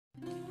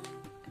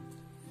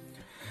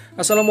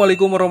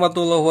Assalamualaikum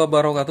warahmatullahi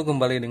wabarakatuh.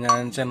 Kembali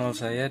dengan channel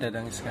saya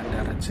Dadang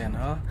Iskandar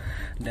Channel.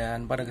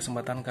 Dan pada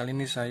kesempatan kali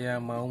ini saya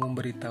mau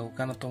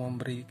memberitahukan atau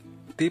memberi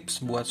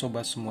tips buat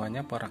sobat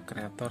semuanya, para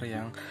kreator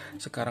yang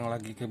sekarang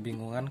lagi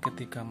kebingungan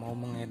ketika mau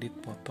mengedit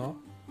foto.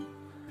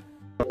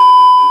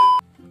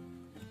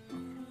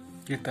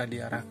 Kita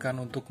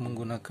diarahkan untuk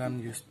menggunakan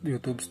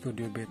YouTube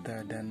Studio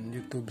Beta dan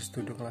YouTube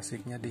Studio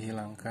Klasiknya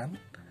dihilangkan,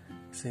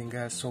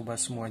 sehingga sobat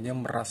semuanya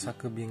merasa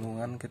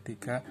kebingungan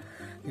ketika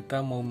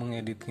kita mau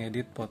mengedit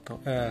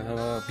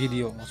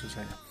video maksud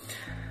saya.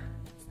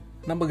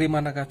 Nah,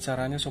 bagaimanakah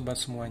caranya sobat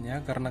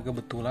semuanya? Karena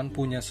kebetulan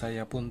punya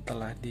saya pun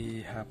telah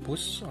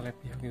dihapus oleh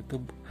pihak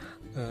YouTube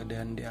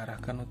dan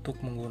diarahkan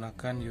untuk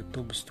menggunakan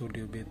YouTube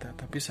Studio Beta,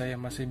 tapi saya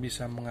masih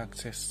bisa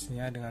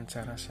mengaksesnya dengan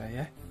cara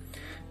saya.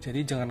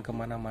 Jadi jangan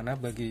kemana-mana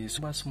bagi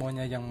sobat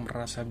semuanya yang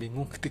merasa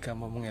bingung ketika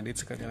mau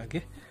mengedit, sekali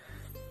lagi,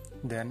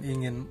 dan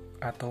ingin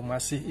atau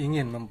masih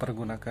ingin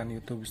mempergunakan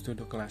YouTube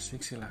Studio Klasik,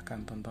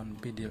 silahkan tonton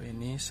video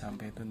ini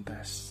sampai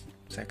tuntas.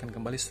 Saya akan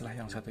kembali setelah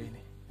yang satu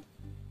ini.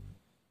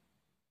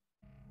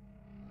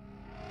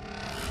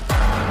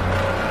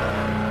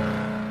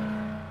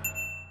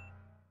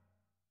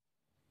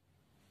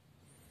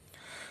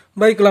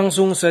 Baik,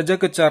 langsung saja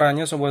ke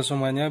caranya sobat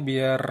semuanya.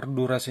 Biar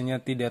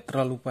durasinya tidak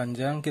terlalu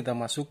panjang, kita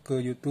masuk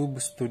ke YouTube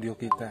Studio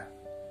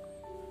kita.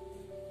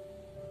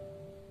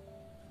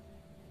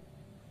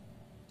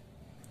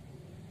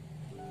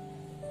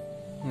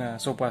 Nah,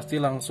 so pasti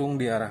langsung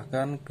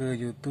diarahkan ke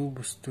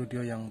YouTube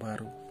Studio yang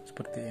baru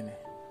seperti ini.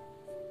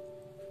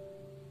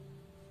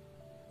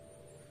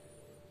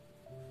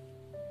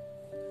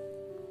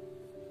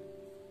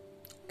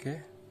 Oke.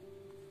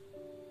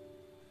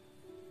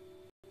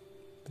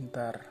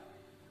 Bentar.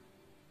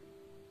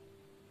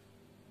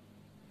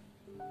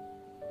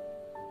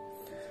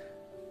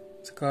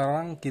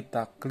 Sekarang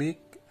kita klik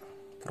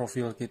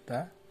profil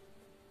kita,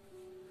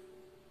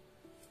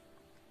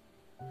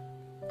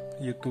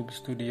 YouTube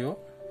Studio.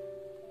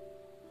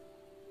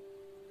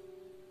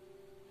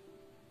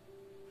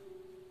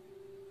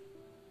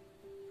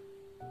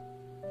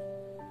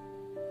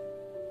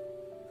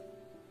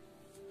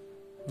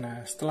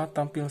 Nah, setelah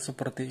tampil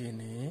seperti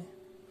ini,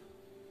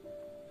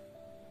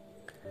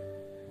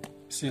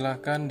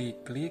 silahkan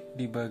diklik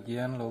di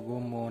bagian logo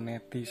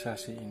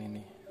monetisasi ini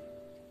nih,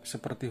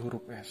 seperti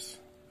huruf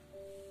S.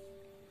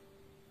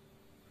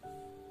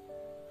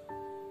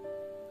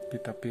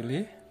 Kita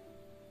pilih,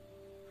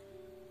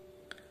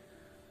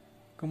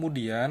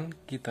 kemudian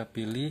kita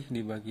pilih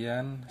di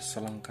bagian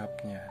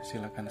selengkapnya.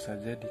 Silahkan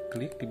saja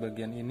diklik di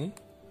bagian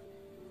ini.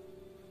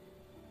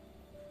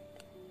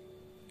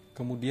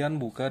 Kemudian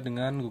buka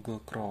dengan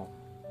Google Chrome.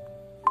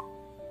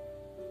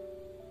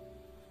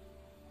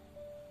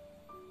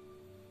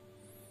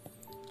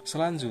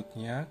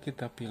 Selanjutnya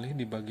kita pilih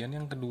di bagian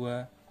yang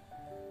kedua,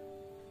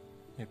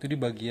 yaitu di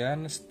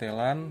bagian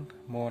setelan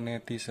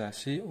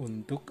monetisasi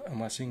untuk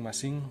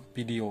masing-masing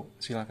video.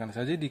 Silahkan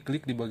saja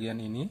diklik di bagian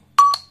ini.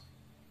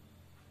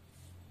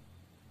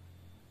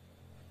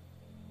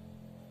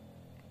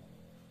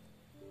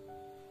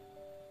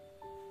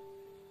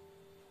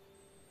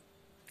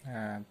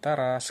 Nah,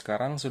 tara,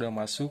 sekarang sudah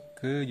masuk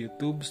ke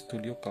YouTube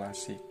Studio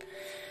Klasik.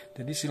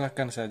 Jadi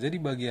silahkan saja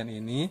di bagian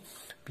ini,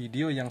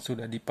 video yang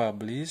sudah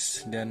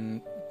dipublish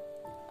dan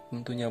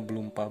tentunya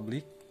belum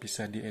publik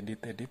bisa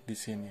diedit-edit di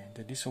sini.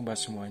 Jadi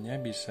sobat semuanya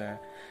bisa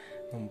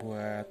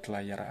membuat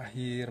layar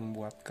akhir,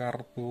 membuat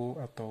kartu,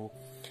 atau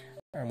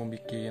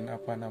membuat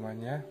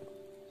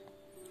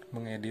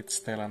mengedit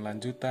setelan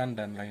lanjutan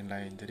dan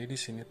lain-lain. Jadi di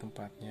sini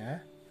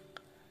tempatnya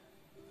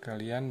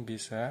kalian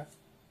bisa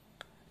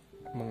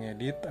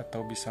mengedit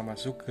atau bisa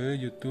masuk ke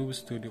YouTube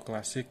Studio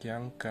Klasik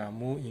yang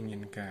kamu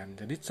inginkan.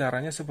 Jadi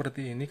caranya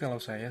seperti ini kalau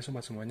saya,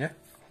 sobat semuanya.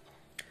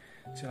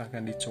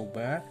 Silahkan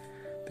dicoba.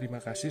 Terima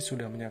kasih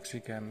sudah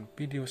menyaksikan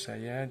video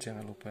saya.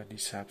 Jangan lupa di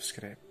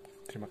subscribe.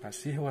 Terima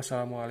kasih.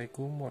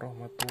 Wassalamualaikum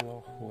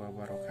warahmatullahi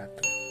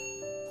wabarakatuh.